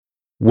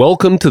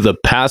Welcome to the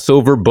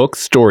Passover Book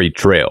Story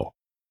Trail.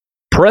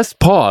 Press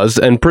pause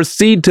and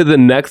proceed to the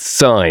next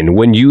sign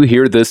when you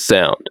hear this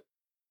sound.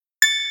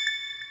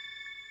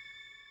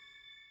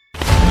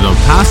 The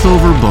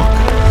Passover Book.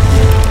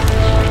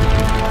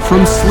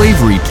 From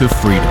Slavery to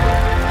Freedom.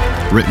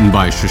 Written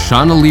by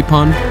Shoshan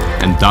Lepon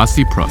and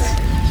Dassie Prus.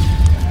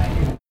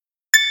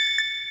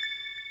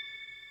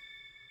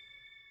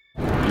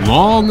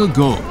 Long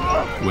ago,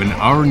 when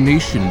our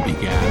nation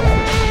began,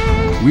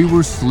 we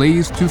were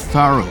slaves to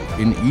Pharaoh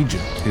in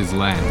Egypt, his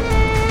land.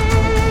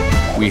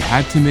 We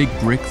had to make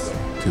bricks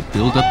to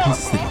build up his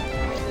city.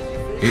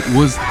 It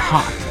was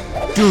hot,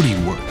 dirty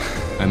work,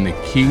 and the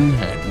king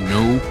had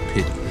no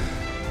pity.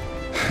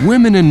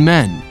 Women and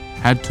men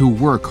had to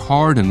work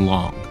hard and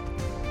long,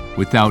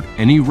 without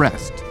any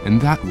rest,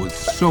 and that was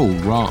so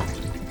wrong.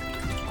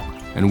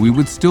 And we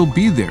would still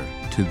be there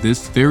to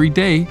this very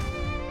day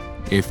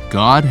if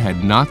God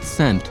had not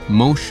sent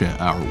Moshe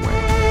our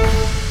way.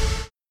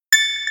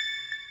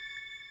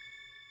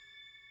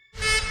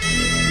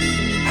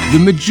 The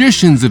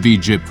magicians of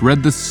Egypt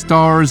read the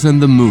stars and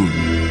the moon.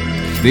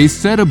 They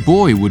said a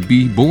boy would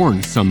be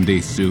born someday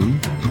soon,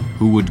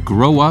 who would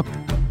grow up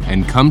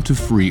and come to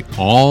free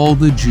all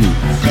the Jews.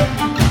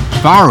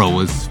 Pharaoh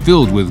was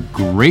filled with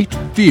great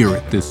fear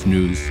at this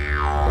news.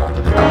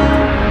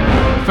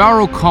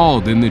 Pharaoh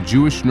called in the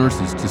Jewish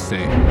nurses to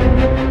say,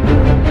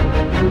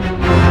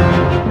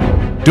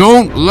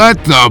 "Don't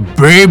let the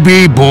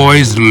baby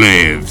boys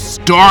live,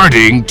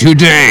 starting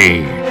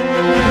today."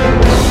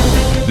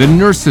 The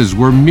nurses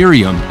were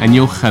Miriam and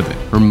Yocheved,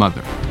 her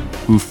mother,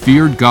 who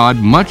feared God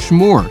much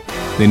more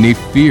than they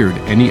feared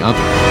any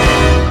other.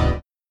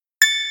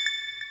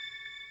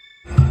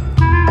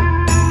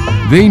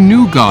 They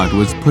knew God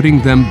was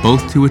putting them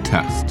both to a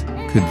test.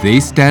 Could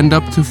they stand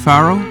up to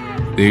Pharaoh?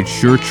 They'd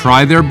sure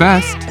try their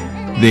best.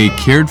 They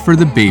cared for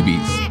the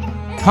babies,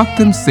 tucked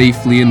them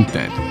safely in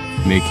bed,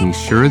 making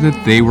sure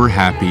that they were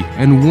happy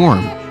and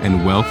warm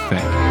and well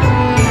fed.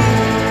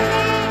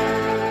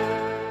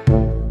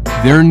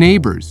 Their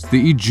neighbors,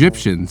 the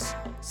Egyptians,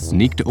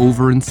 sneaked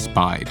over and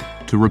spied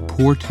to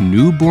report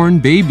newborn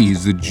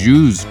babies the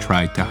Jews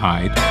tried to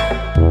hide.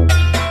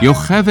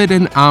 Yocheved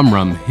and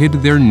Amram hid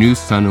their new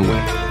son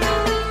away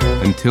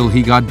until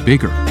he got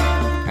bigger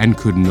and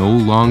could no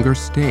longer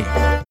stay.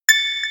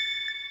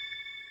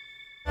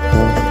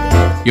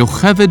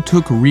 Yocheved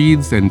took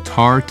reeds and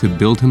tar to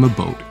build him a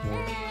boat,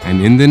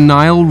 and in the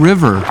Nile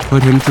River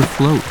put him to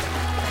float.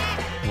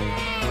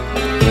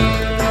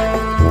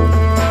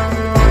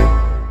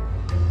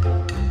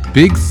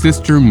 Big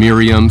sister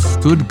Miriam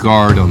stood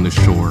guard on the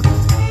shore,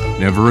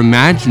 never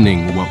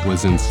imagining what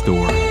was in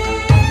store.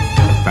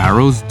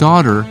 Pharaoh's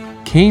daughter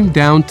came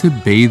down to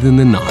bathe in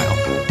the Nile,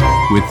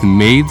 with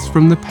maids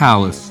from the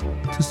palace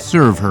to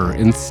serve her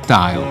in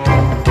style.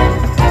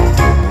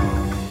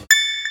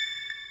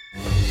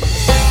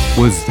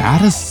 Was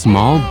that a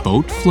small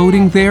boat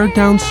floating there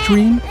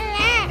downstream?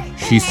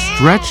 She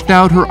stretched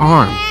out her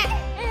arm,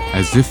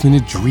 as if in a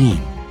dream.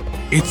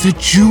 "It's a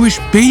Jewish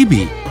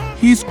baby!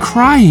 He's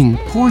crying,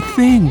 poor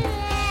thing.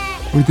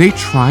 Were they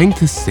trying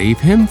to save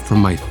him from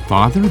my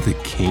father, the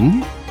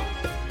king?"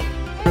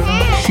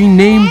 She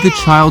named the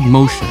child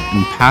Moshe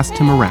and passed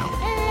him around,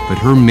 but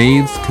her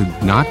maids could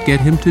not get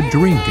him to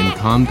drink and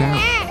calm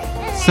down.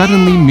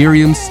 Suddenly,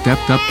 Miriam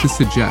stepped up to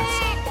suggest,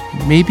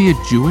 maybe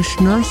a Jewish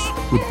nurse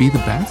would be the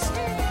best.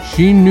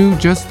 She knew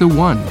just the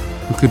one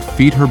who could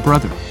feed her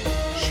brother.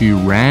 She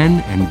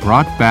ran and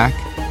brought back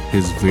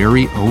his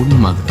very own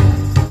mother.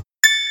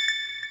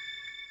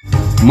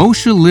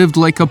 Moshe lived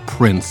like a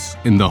prince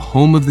in the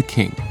home of the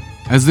king.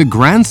 As the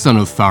grandson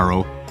of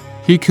Pharaoh,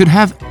 he could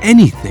have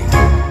anything.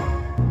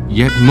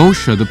 Yet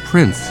Moshe, the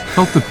prince,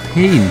 felt the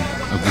pain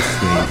of the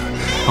slave,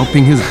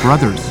 helping his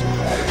brothers,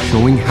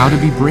 showing how to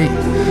be brave.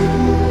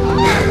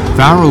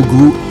 Pharaoh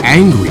grew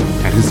angry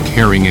at his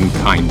caring and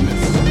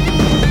kindness.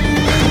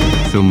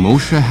 So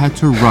Moshe had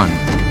to run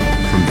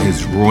from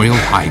his royal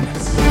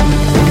highness.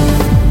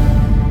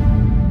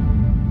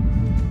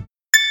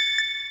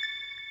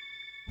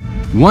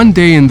 One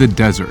day in the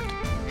desert,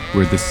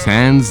 where the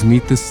sands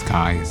meet the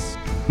skies,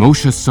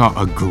 Moshe saw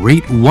a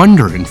great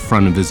wonder in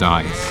front of his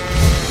eyes.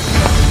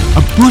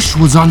 A bush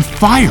was on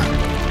fire,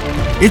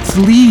 its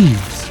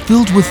leaves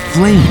filled with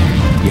flame,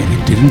 yet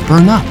it didn't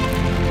burn up.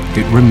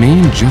 It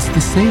remained just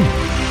the same.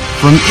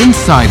 From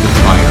inside the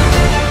fire,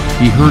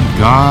 he heard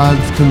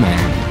God's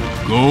command,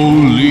 "Go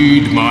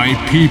lead my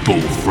people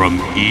from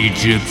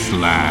Egypt's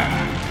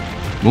land."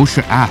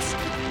 Moshe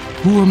asked,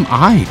 "Who am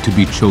I to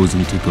be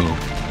chosen to go?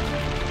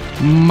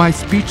 My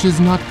speech is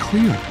not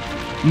clear.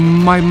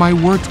 My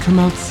words come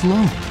out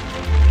slow."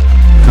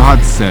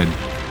 God said,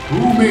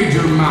 "Who made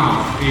your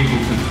mouth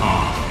able to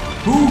talk?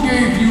 Who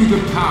gave you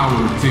the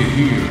power to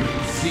hear,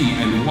 see,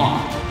 and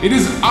walk? It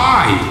is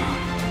I.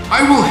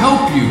 I will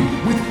help you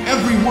with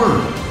every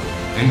word,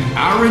 and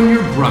Aaron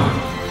your brother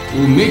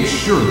will make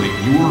sure that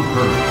you are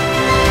heard."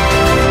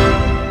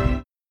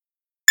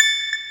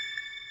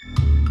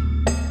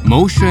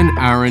 Moshe and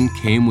Aaron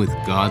came with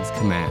God's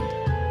command.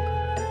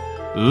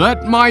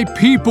 "Let my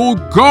people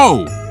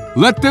go,"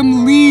 Let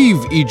them leave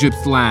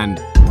Egypt's land.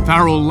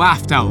 Pharaoh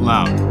laughed out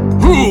loud.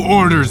 Who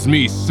orders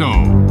me so?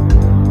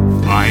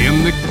 I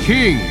am the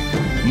king.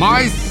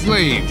 My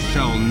slave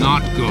shall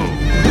not go.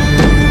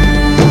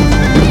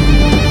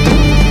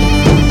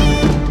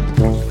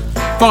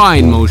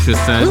 Fine, Moshe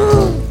said.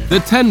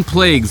 The 10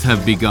 plagues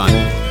have begun.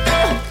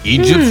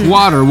 Egypt's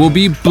water will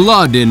be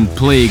blood in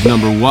plague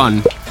number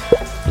 1.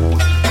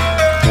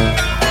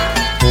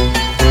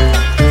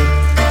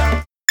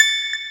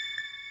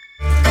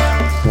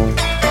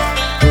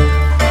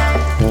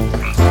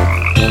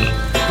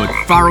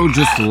 Pharaoh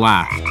just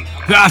laughed.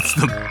 That's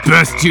the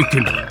best you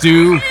can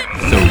do?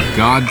 So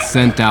God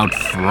sent out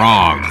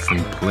frogs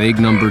in plague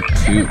number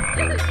 2.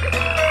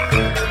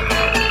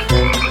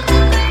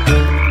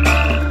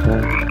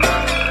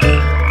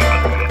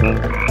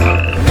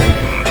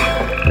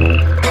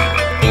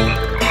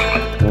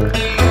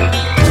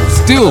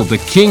 Still, the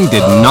king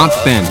did not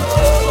bend.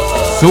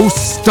 So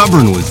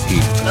stubborn was he.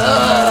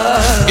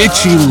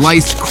 Itchy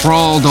lice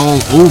crawled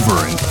all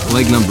over in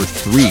plague number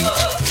 3.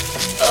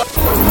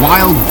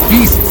 Wild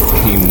beasts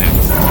came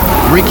next,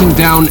 breaking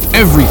down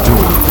every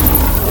door.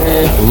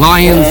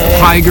 Lions,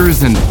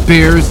 tigers, and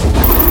bears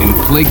in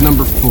plague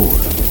number 4.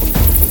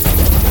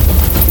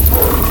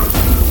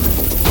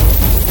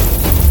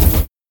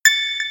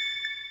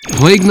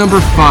 Plague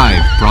number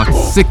 5 brought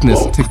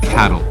sickness to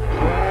cattle.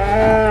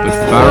 But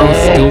Pharaoh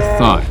still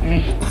thought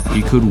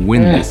he could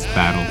win this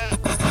battle.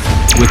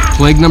 With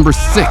plague number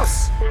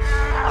 6,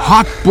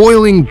 hot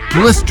boiling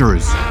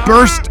blisters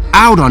burst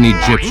out on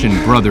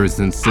Egyptian brothers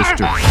and sisters.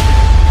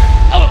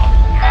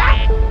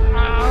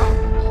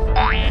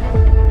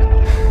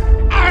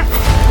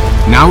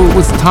 Now it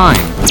was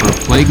time for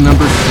plague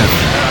number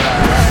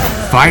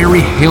 7. Fiery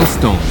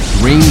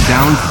hailstones rained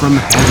down from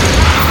heaven.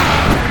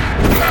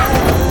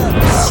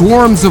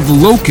 Swarms of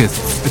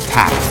locusts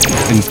attacked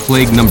in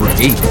plague number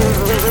 8.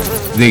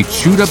 They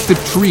chewed up the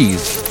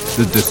trees.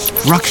 The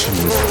destruction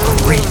was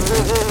great.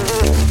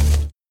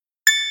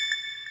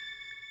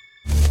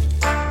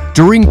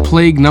 During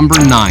plague number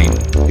 9,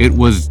 it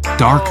was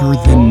darker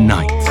than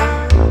night,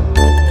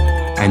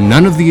 and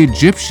none of the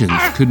Egyptians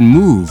could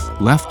move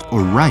left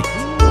or right.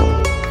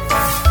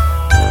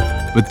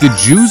 But the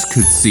Jews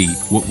could see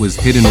what was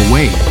hidden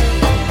away,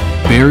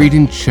 buried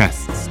in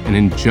chests and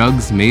in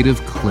jugs made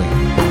of clay.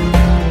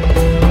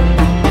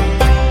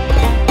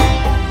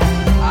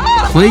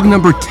 Plague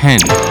number 10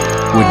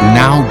 would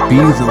now be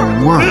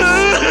the worst.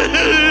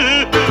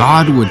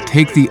 God would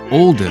take the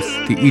oldest,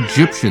 the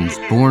Egyptians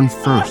born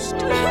first.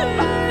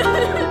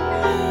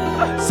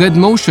 Said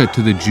Moshe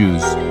to the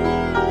Jews,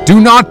 "Do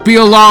not be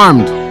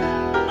alarmed.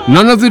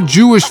 None of the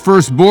Jewish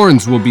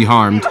firstborns will be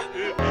harmed."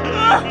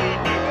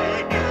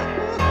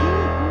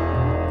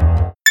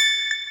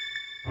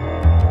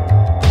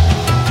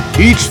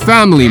 Each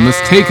family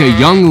must take a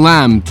young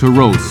lamb to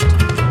roast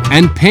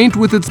and paint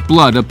with its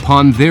blood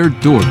upon their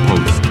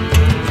doorpost.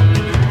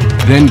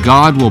 Then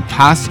God will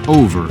pass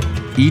over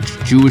each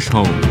Jewish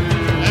home,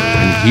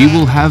 and he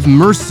will have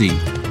mercy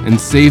and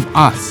save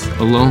us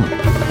alone.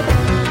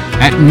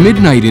 At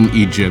midnight in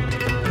Egypt,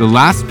 the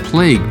last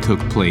plague took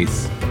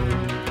place,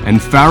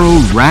 and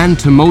Pharaoh ran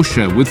to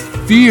Moshe with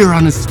fear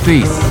on his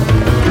face.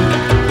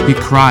 He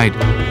cried,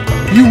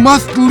 "You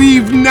must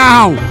leave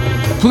now!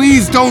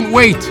 Please don't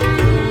wait!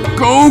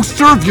 Go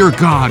serve your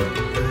God!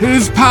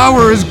 His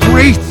power is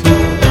great!"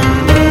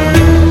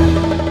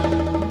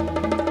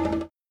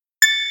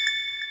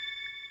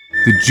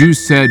 The Jews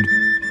said,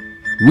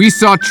 "We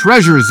saw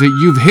treasures that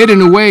you've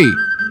hidden away."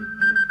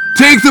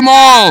 "Take them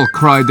all!"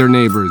 cried their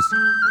neighbors.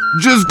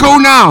 "Just go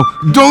now!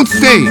 Don't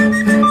stay!"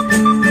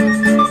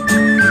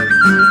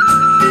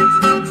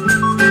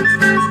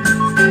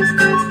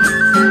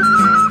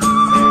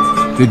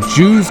 The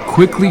Jews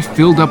quickly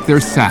filled up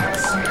their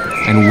sacks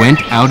and went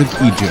out of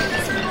Egypt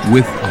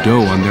with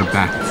dough on their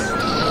backs.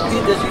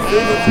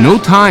 No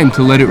time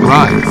to let it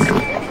rise,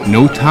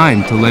 no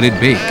time to let it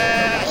bake.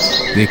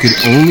 They could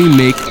only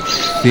make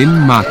thin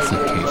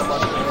matzah cake.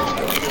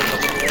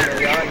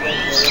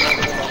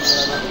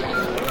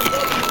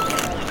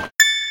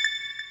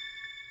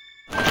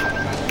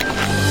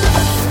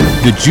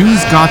 The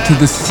Jews got to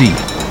the sea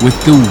with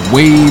the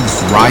waves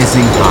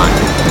rising high,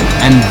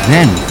 and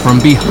then from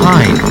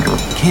behind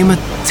came a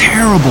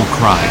terrible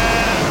cry.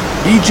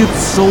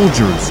 Egypt's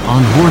soldiers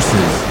on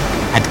horses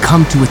had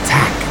come to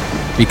attack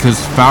because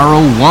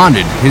Pharaoh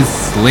wanted his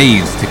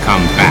slaves to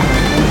come back.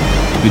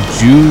 The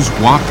Jews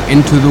walked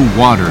into the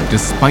water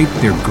despite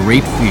their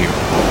great fear,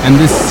 and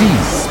the sea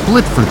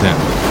split for them,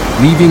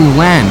 leaving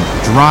land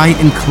dry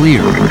and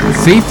clear.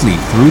 Safely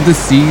through the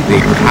sea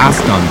they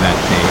passed on that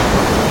day,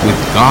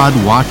 with God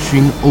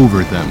watching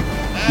over them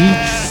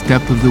each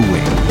step of the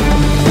way.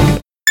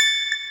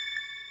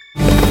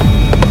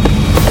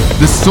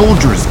 The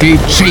soldiers gave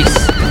chase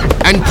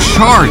and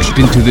charged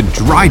into the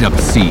dried-up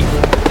sea.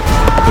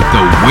 But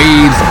the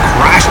waves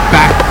crashed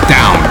back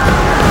down,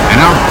 and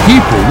our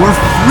people were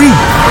free.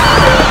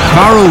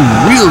 Pharaoh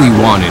really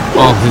wanted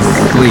all his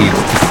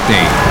slaves to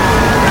stay,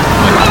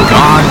 but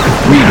God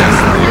freed us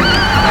there.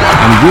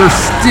 and we're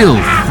still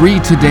free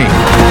today.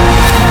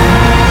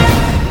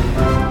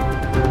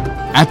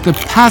 At the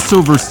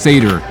Passover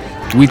Seder,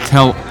 we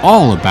tell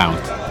all about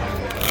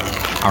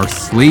our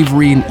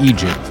slavery in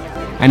Egypt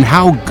and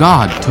how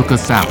God took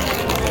us out.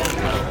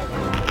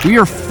 We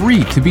are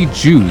free to be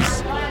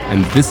Jews,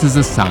 and this is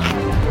a sign.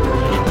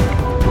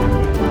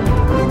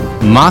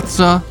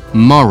 Matzah,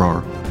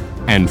 maror,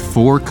 and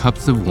 4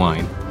 cups of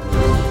wine.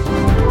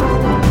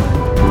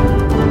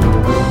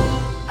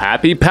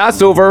 Happy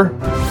Passover!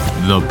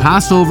 The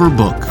Passover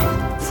Book,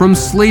 From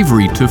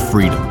Slavery to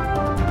Freedom.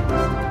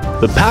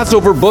 The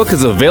Passover book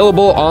is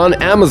available on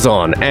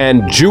Amazon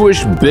and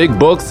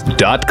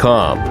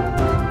JewishBigBooks.com.